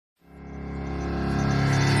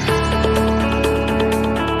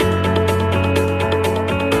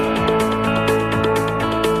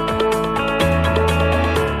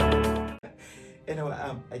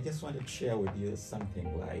with you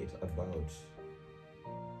something light about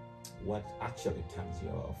what actually turns you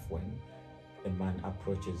off when a man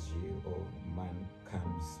approaches you or man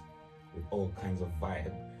comes with all kinds of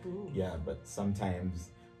vibe. Ooh. Yeah, but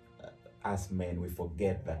sometimes as men we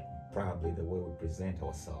forget that probably the way we present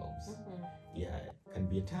ourselves, Mhm. yeah, can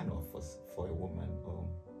be a turn off for a woman, or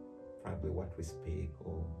probably what we speak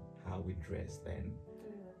or how we dress, then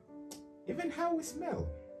even how we smell.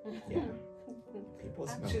 Yeah, people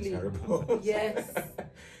smell Actually, terrible. yes,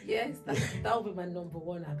 yes, that would be my number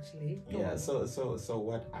one actually. Go Yeah, on. so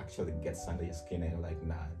what actually gets under your skin and you're like,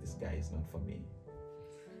 nah, this guy is not for me.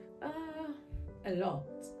 A lot.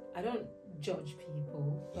 I don't judge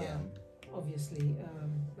people. Yeah. Obviously,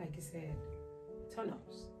 like you said,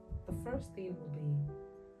 turn-offs. The first thing will be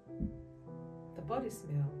the body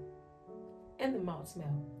smell and the mouth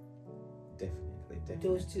smell. Definitely.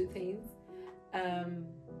 Those two things. And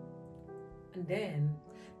then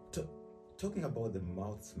Talking about the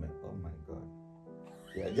mouth smell, oh my god.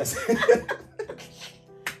 Yeah, just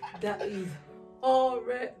that is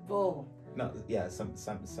horrible. no, yeah,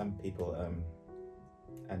 some people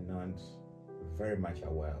are not very much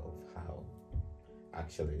aware of how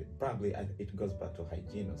actually probably it goes back to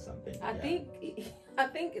hygiene or something. I think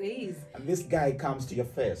it is. And this guy comes to your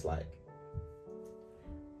face like,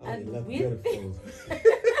 oh, And you look with- beautiful.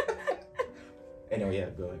 Anyway, yeah,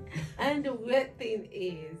 go on. And the weird thing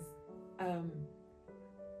is,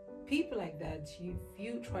 people like that, if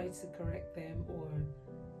you try to correct them or,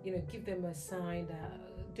 give them a sign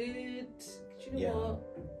that, dude, you know Yeah.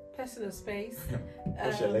 what, personal space,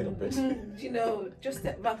 Push a little bit. just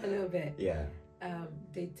step back a little bit. Yeah.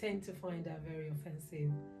 They tend to find that very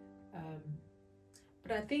offensive.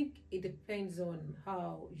 But I think it depends on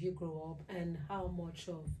how you grow up and how much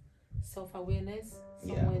of self-awareness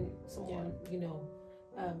someone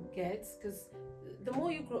gets, because the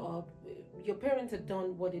more you grow up, your parents have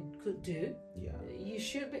done what it could do. Yeah. You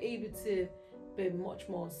should be able to be much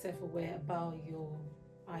more self-aware about your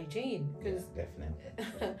hygiene, because Definitely.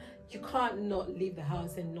 you can't not leave the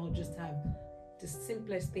house and not just have the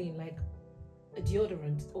simplest thing like a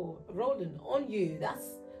deodorant or a roll-on on you. That's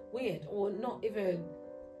weird. Or not even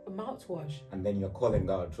a mouthwash. And then you're calling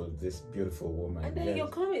out to this beautiful woman. And then Yes. you're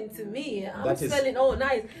coming to me. I'm That is- smelling all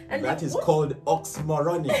nice. And That then is what- called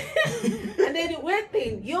oxymoronic. And then the weird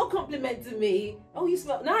thing, you're complimenting me. Oh, you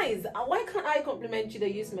smell nice. Why can't I compliment you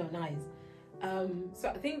that you smell nice? So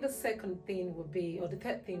I think the second thing would be, or the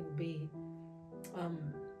third thing would be,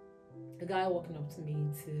 a guy walking up to me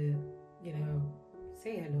to,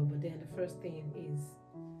 say hello. But then the first thing is,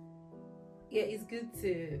 yeah, it's good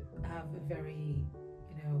to have a very,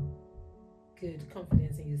 good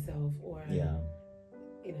confidence in yourself, or Yeah.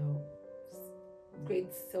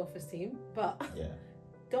 great self-esteem. But Yeah.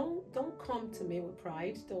 don't come to me with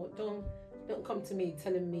pride. Don't come to me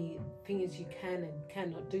telling me things you can and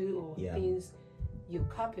cannot do, or Yeah. things you're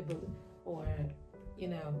capable or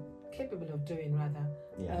capable of doing rather.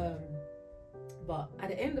 Yeah. But at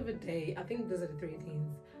the end of the day, I think those are the three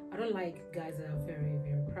things. I don't like guys that are very,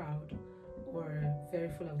 very proud or very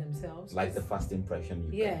full of themselves. Like the first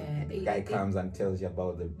impression you Yeah, get. The it- guy it- comes and tells you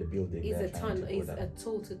about the building. It's they're a trying ton. to It's put a up.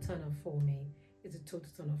 total turn off for me. It's a total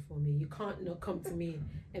turn off for me. You can't not come to me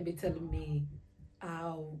and be telling me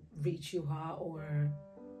how rich you are, or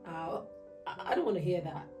how I don't want to hear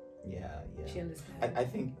that. Yeah, Do you yeah. understand?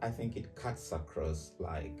 I think it cuts across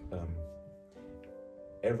like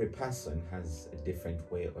every person has a different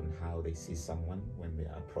way on how they see someone when they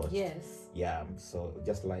are approached. Yes. Yeah. So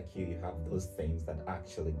just like you have those things that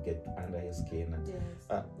actually get under your skin, and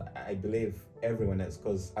Yes. I believe everyone else,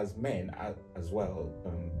 because as men as well,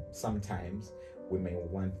 sometimes we may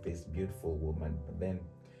want this beautiful woman, but then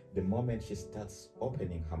the moment she starts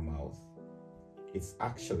opening her mouth, it's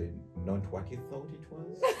actually not what you thought it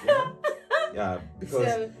was. You know? Yeah, because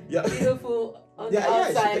So yeah. beautiful on the Yeah,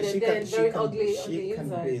 outside, she and can, then she very can, ugly on she the can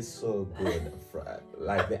inside. be so good.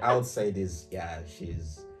 Like the outside is, yeah,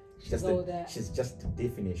 she's just all that. she's just the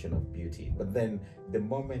definition of beauty. But then the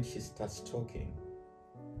moment she starts talking,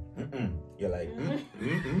 you're like,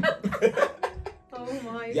 Oh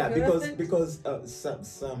my yeah, God. because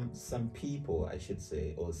some people, I should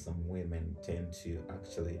say, or some women tend to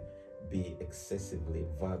actually be excessively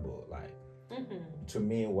verbal. Like, to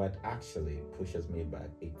me, what actually pushes me back,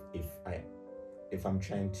 if I'm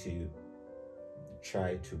trying to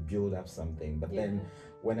build up something, but then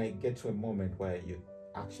when I get to a moment where you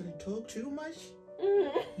actually talk too much,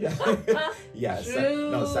 yeah, yeah,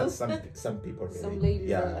 some people really, Some ladies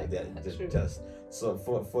yeah, are like they're that, just so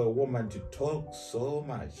for a woman to talk so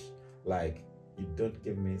much, like, you don't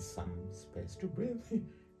give me some space to breathe.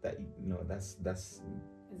 That's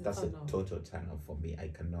that's a total turn off for me. I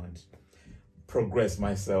cannot progress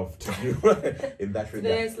myself to you in that regard. The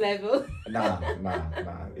next level. Nah.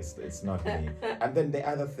 It's not me. And then the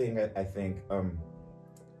other thing I think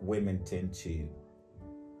women tend to,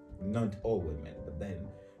 not all women, but then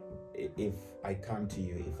if I come to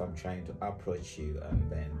you, if I'm trying to approach you and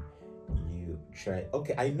then you try,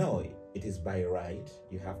 okay, I know it is by right,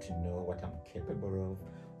 you have to know what I'm capable of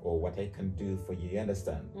or what I can do for you, you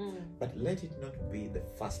understand? But let it not be the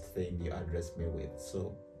first thing you address me with.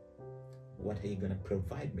 So what are you going to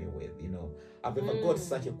provide me with? You know, I've ever got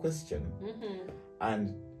such a question,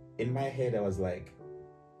 and in my head I was like,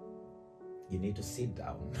 you need to sit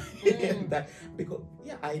down. That, because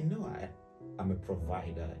I know I'm a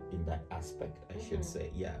provider in that aspect, I should say.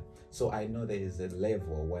 Yeah, so I know there is a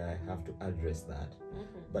level where I have to address that,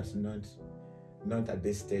 but not at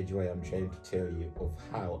this stage where I'm trying to tell you of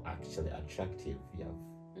how actually attractive you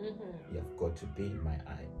have got to be in my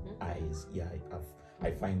eyes. Yeah,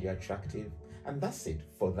 I find you attractive, and that's it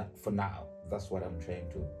for now. That's what I'm trying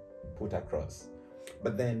to put across.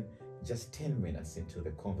 But then just 10 minutes into the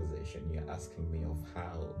conversation, you're asking me of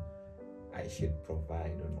how I should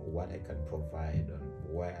provide, on what I can provide, on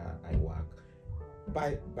where I work.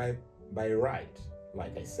 By right,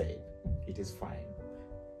 like I said, it is fine.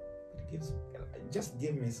 Just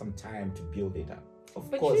give me some time to build it up. Of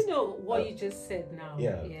course, you know what you just said now.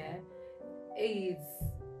 Yeah,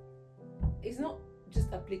 it's not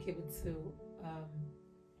just applicable to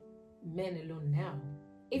men alone now.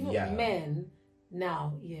 Even men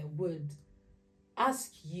now, would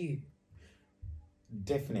ask you.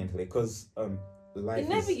 Definitely, because life. It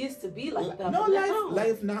never used to be like that. No,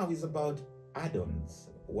 life now is about add-ons.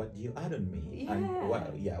 What do you add on me, and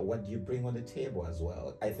what do you bring on the table as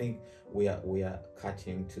well? I think we are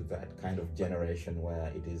cutting to that kind of generation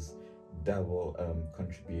where it is double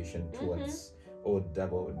contribution towards or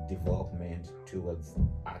double development towards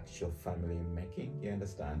actual family making. You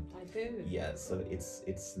understand? I do. Yeah. So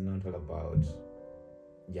it's not all about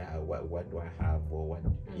what do I have or what.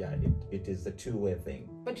 It is a two-way thing.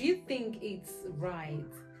 But do you think it's right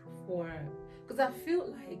for? Because I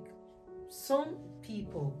feel like some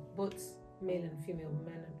people, both male and female,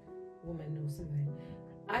 men and women or something,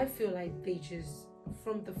 I feel like they just,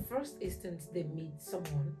 from the first instance they meet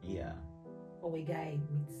someone, or a guy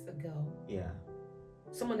meets a girl,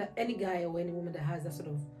 someone that, any guy or any woman that has that sort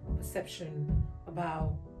of perception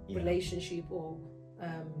about relationship or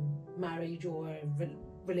marriage or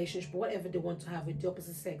relationship or whatever they want to have with the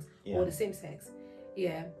opposite sex or the same sex,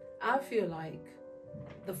 I feel like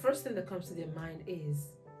the first thing that comes to their mind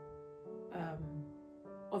is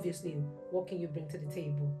obviously what can you bring to the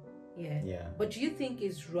table. But do you think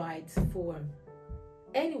it's right for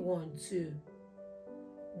anyone to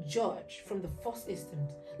judge from the first instant?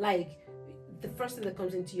 Like, the first thing that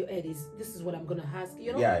comes into your head is, this is what I'm gonna ask.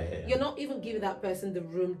 You're not even giving that person the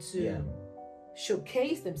room to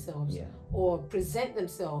showcase themselves or present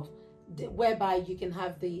themselves, whereby you can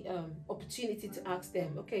have the opportunity to ask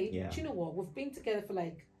them, okay, do you know what, we've been together for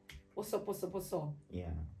like, what's up,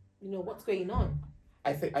 you know, what's going on?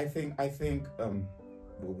 I think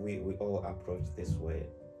we all approach this way.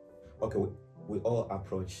 Okay, we all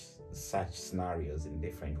approach such scenarios in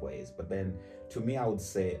different ways, but then to me I would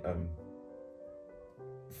say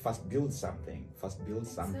first build something,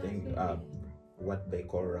 what they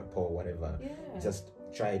call rapport, whatever. Just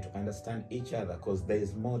try to understand each other, because there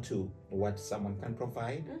is more to what someone can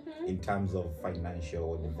provide in terms of financial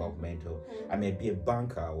or developmental. I may be a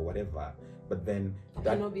banker or whatever, but then I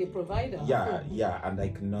cannot be a provider. And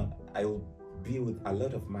I will be with a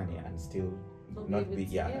lot of money and still not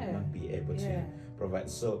be able to provide.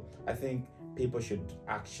 So I think people should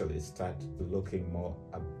actually start looking more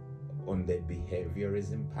on the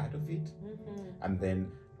behaviorism part of it, and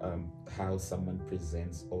then how someone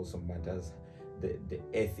presents also matters, the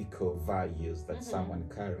ethical values that someone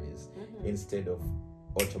carries, instead of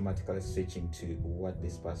automatically switching to what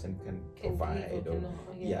this person can provide.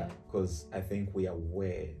 Because I think we are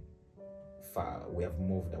way far, we have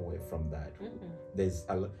moved away from that. There's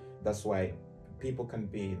that's why people can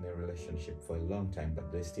be in a relationship for a long time,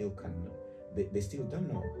 but they still don't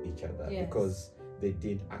know each other, because they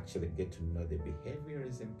didn't actually get to know the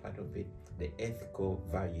behaviorism part of it, the ethical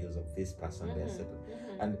values of this person.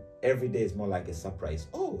 And every day is more like a surprise.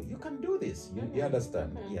 Oh, you can do this. You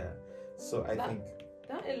understand? So I think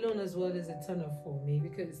that alone as well is a turn off for me,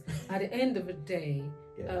 because at the end of the day,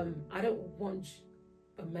 I don't want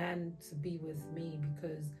a man to be with me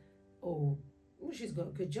because she's got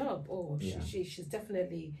a good job, or she's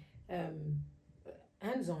definitely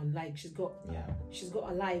hands-on, like she's got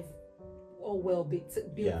a life all well built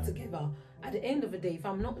together. At the end of the day, if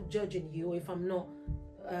I'm not judging you, or if I'm not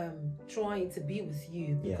trying to be with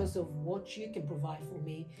you because of what you can provide for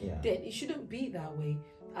me, then it shouldn't be that way.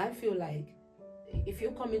 I feel like if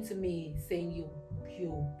you're coming to me saying you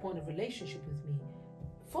want a relationship with me,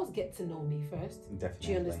 first get to know me first. Definitely.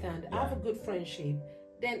 Do you understand? Have a good friendship.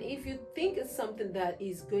 Then if you think it's something that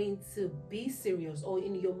is going to be serious, or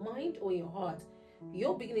in your mind or your heart,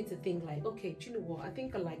 you're beginning to think like, okay, do you know what? I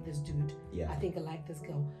think I like this dude. I think I like this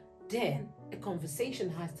girl. Then a conversation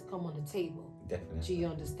has to come on the table. Definitely. Do you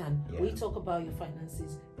understand? We talk about your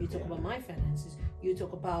finances. You talk about my finances. You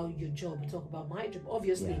talk about your job. You talk about my job.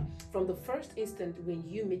 Obviously, from the first instant when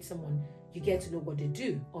you meet someone, you get to know what they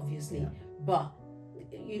do, obviously. But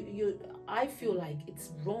I feel like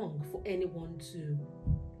it's wrong for anyone to,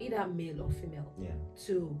 either male or female,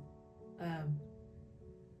 to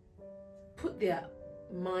put their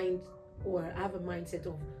mind or have a mindset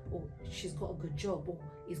of, oh, she's got a good job, or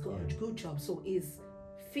he's got a good job, so he's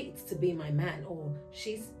fit to be my man, or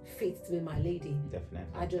she's fit to be my lady.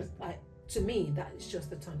 Definitely. To me, that is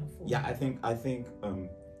just a ton of fun. Yeah, I think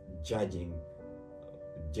judging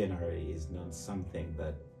generally is not something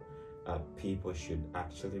that people should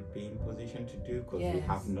actually be in position to do, because we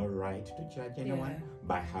have no right to judge anyone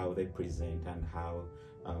by how they present and how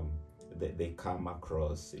they come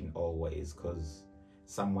across in all ways, because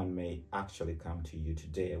someone may actually come to you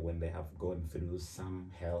today when they have gone through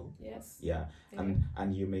some hell.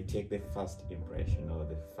 And you may take the first impression or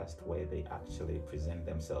the first way they actually present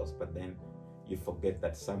themselves, but then you forget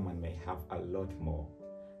that someone may have a lot more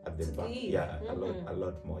at the back. A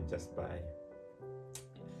lot more just by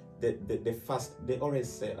the first. They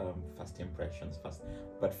always say first impressions first,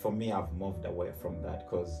 but for me, I've moved away from that,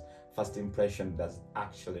 because first impression does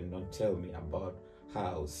actually not tell me about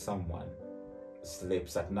how someone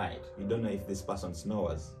sleeps at night. You don't know if this person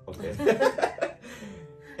snores, okay?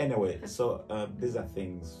 Anyway, so these are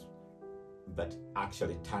things that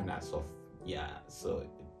actually turn us off. So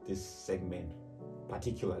this segment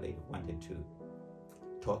particularly wanted to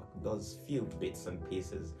talk those few bits and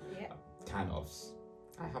pieces, turn-offs.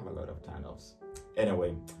 I have a lot of turn-offs.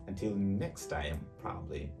 Anyway, until next time,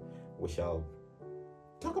 probably, we shall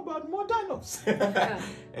talk about more turn-offs.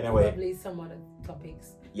 Anyway. Probably some other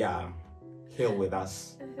topics. Here with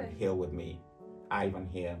us, and here with me. Ivan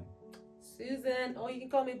here. Susan, or you can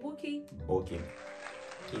call me Bookie. Bookie.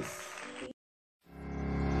 Peace.